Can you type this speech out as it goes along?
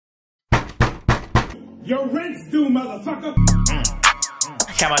Your rent's due, motherfucker.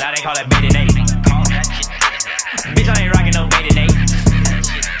 Come on, they call it bait and eight. Bitch, I ain't rocking no bait and eight.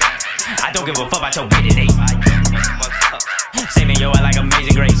 I don't give a fuck about your bait and eight. Saving your ass like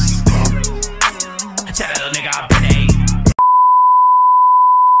Amazing Grace. Tell that little nigga I've been eight.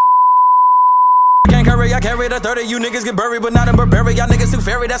 I carry the 30, you niggas get buried, but not in Burberry. Y'all niggas too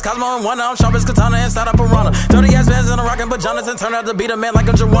fairy, that's Cosmo and Wonder. I'm sharp as katana inside a piranha. 30 ass fans in a rockin' pajamas and turn out to be the man like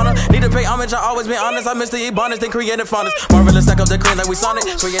a Joanna. Need to pay homage, I always been honest. I missed the E-bonus, then created fondness. Marvelous, stack up the cream like we Sonic.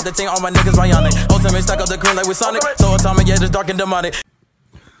 Create the team, all my niggas bionic. Ultimate, stack up the cream like we Sonic. So atomic, yeah, just dark and demonic.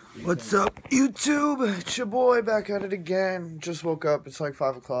 What's up, YouTube? It's your boy back at it again. Just woke up. It's like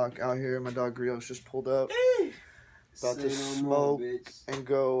 5 o'clock out here. My dog Grio's just pulled up. About to smoke and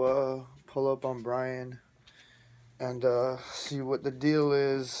go pull up on Brian and see what the deal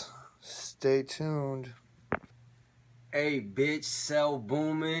is. Stay tuned. Hey, bitch, sell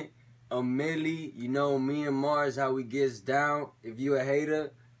booming, a milli. You know me and Mars, how we gets down. If you a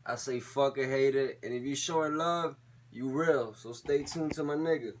hater, I say fuck a hater. And if you showing love, you real. So stay tuned to my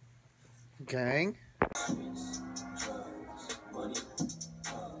nigga. Gang.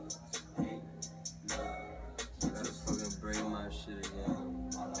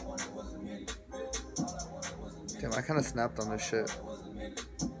 Damn, I kind of snapped on this shit.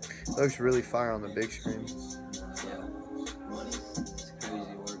 It looks really fire on the big screen.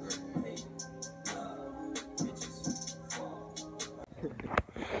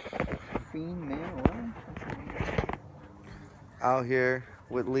 Out here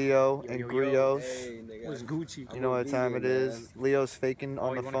with Leo and Grios. What's Gucci? You know what time it is. Leo's faking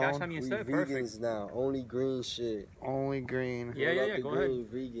on the phone. We vegans now. Only green shit. Only green. Yeah, go ahead.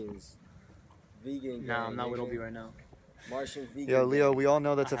 Vegans. Vegan. Nah, I'm not with Obi right now. Martian vegan. Yo, Leo, we all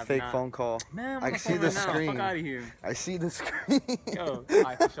know that's a fake not. phone call. Man, I see the screen. Fuck out of here. I see the screen. Yo,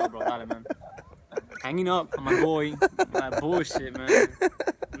 alright, for sure, bro. Got it, man. Hanging up on my boy. That bullshit, man.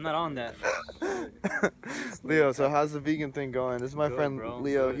 I'm not on that. Leo, so how's the vegan thing going? This is my Good, friend bro.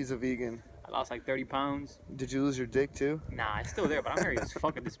 Leo. Good. He's a vegan. I lost like 30 pounds. Did you lose your dick too? Nah, it's still there, but I'm hairy as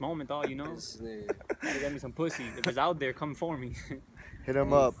fuck at this moment, dog, you know? Gotta get me some pussy. If it's out there, come for me. Hit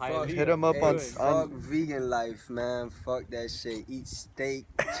him up. Hit him up on. Fuck vegan life, man. Fuck that shit. Eat steak,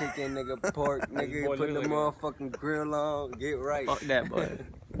 chicken, nigga, pork, nigga. Boy, Put the like motherfucking grill on. Get right. Fuck that, boy.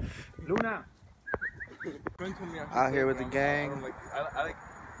 Luna. Out here with the gang. I like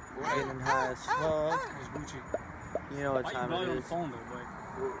Getting high as fuck. You know what Why you time blowing it on the is. phone, though, boy?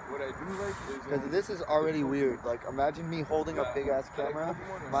 what I do like is Because this is already weird. Like, imagine me holding a big ass camera.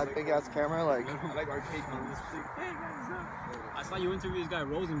 My big ass camera, like. I like arcade games. Hey, guys, I saw you interview this guy,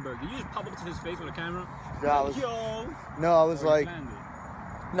 Rosenberg. Did you just pop up to his face with a camera? Yeah, I was. Yo! No, I was Or you like. planned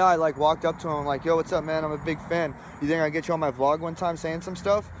it? No, I like walked up to him like, yo, what's up, man? I'm a big fan. You think I can get you on my vlog one time saying some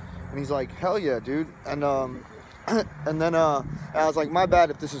stuff? And he's like, hell yeah, dude. And and then I was like, my bad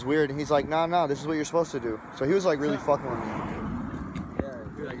if this is weird. And he's like, nah, this is what you're supposed to do. So he was like really fucking with me. Yeah,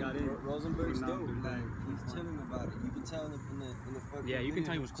 Dude, I got in. Rosenberg's dope. Like, he's chilling about it. You can tell in the fucking Yeah, you can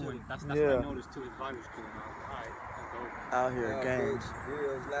tell he was cool. That's what Yeah. I noticed too. His vibe was cool. Alright, that's dope. Out here, gang.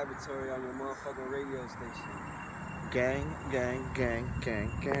 Grio's laboratory on your motherfucking radio station. Gang.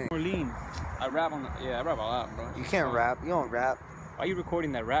 More lean. I rap on the, I rap a lot, bro. You can't rap. You don't rap. Why are you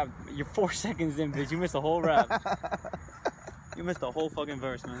recording that rap? You're 4 seconds in, bitch. You missed the whole rap. You missed the whole fucking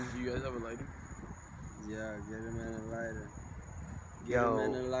verse, man. Do you guys have a lighter? Yeah, get him in a lighter. Get Yo.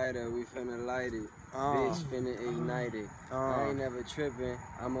 him in a lighter. We finna light it. Oh. Bitch finna ignite it. I Oh. ain't never tripping.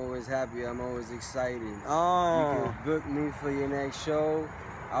 I'm always happy. I'm always excited. You Oh. can book me for your next show.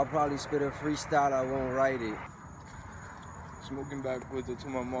 I'll probably spit a freestyle. I won't write it. Smoking backwards to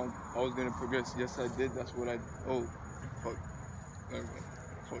my mom. I was gonna progress. Yes, I did. That's what I. Oh, fuck. Never mind.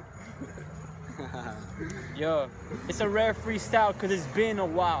 Fuck. Yo, it's a rare freestyle because it's been a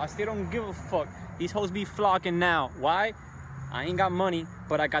while. I still don't give a fuck. These hoes be flocking now. Why? I ain't got money,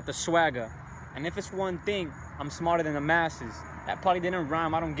 but I got the swagger. And if it's one thing, I'm smarter than the masses. That probably didn't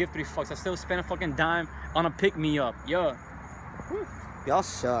rhyme. I don't give 3 fucks. I still spend a fucking dime on a pick-me-up. Yo. Y'all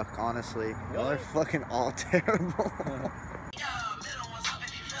suck, honestly. Y'all are fucking all terrible.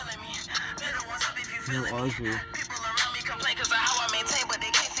 Who are you?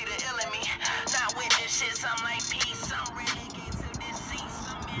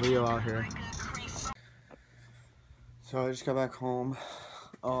 Leo out here. So I just got back home.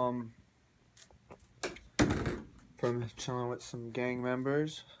 From chilling with some gang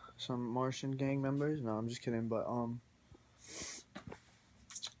members. Some Martian gang members. No, I'm just kidding, but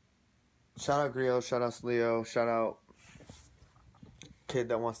shout out Grio, shout out Leo, shout out kid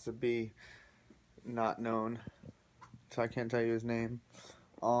that wants to be not known. So I can't tell you his name.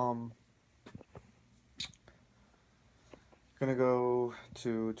 Gonna go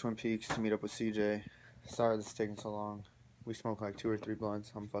to Twin Peaks to meet up with CJ. Sorry this is taking so long. We smoked like 2 or 3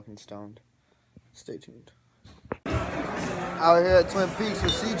 blunts. I'm fucking stoned. Stay tuned. Out here at Twin Peaks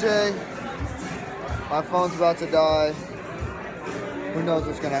with CJ. My phone's about to die. Who knows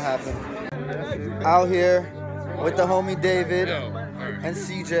what's gonna happen? Out here with the homie David and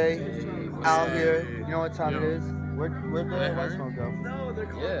CJ. Out here. You know what time it is? Where'd the white smoke go?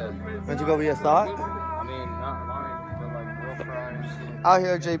 Yeah. Went to go be a thought? I mean, not mine, but like real fries. Out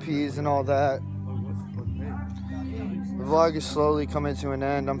here at JP's and all that. The vlog is slowly coming to an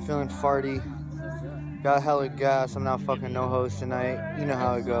end. I'm feeling farty. Got hella gas. I'm not fucking no host tonight. You know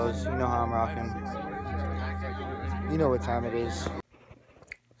how it goes. You know how I'm rocking. You know what time it is.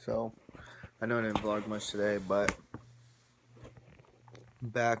 So, I know I didn't vlog much today, but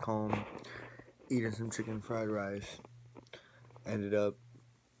back home eating some chicken fried rice. Ended up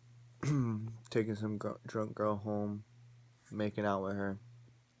taking some drunk girl home, making out with her.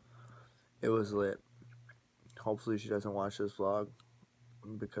 It was lit. Hopefully she doesn't watch this vlog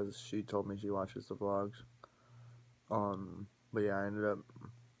because she told me she watches the vlogs. But yeah, I ended up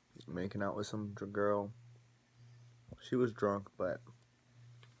making out with some girl. She was drunk, but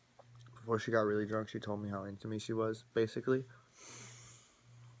before she got really drunk, she told me how into me she was, basically.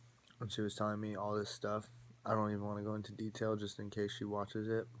 And she was telling me all this stuff. I don't even want to go into detail just in case she watches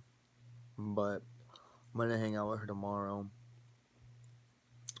it. But I'm going to hang out with her tomorrow.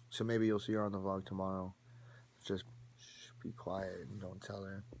 So maybe you'll see her on the vlog tomorrow. Just be quiet and don't tell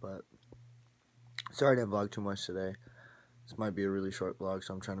her. But sorry I didn't vlog too much today. This might be a really short vlog,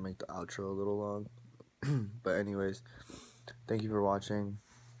 so I'm trying to make the outro a little long. But anyways, thank you for watching.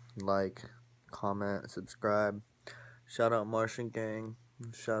 Like, comment, subscribe. Shout out Martian Gang.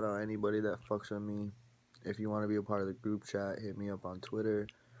 Shout out anybody that fucks with me. If you want to be a part of the group chat, hit me up on Twitter.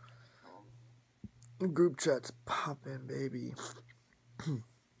 The group chat's popping, baby.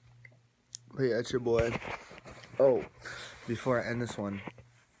 But yeah, it's your boy. Oh, before I end this one,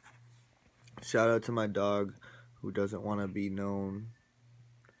 shout out to my dog who doesn't want to be known.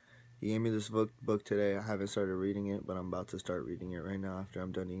 He gave me this book today. I haven't started reading it, but I'm about to start reading it right now after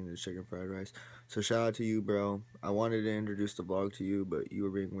I'm done eating the chicken fried rice. So shout out to you, bro. I wanted to introduce the vlog to you, but you were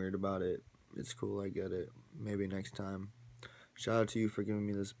being weird about it. It's cool, I get it. Maybe next time. Shout out to you for giving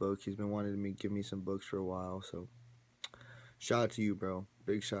me this book. He's been wanting to give me some books for a while, so shout out to you, bro.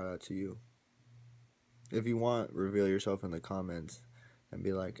 Big shout out to you. If you want, reveal yourself in the comments and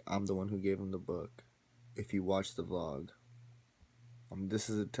be like, I'm the one who gave him the book. If you watch the vlog. This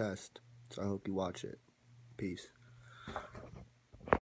is a test, so I hope you watch it. Peace.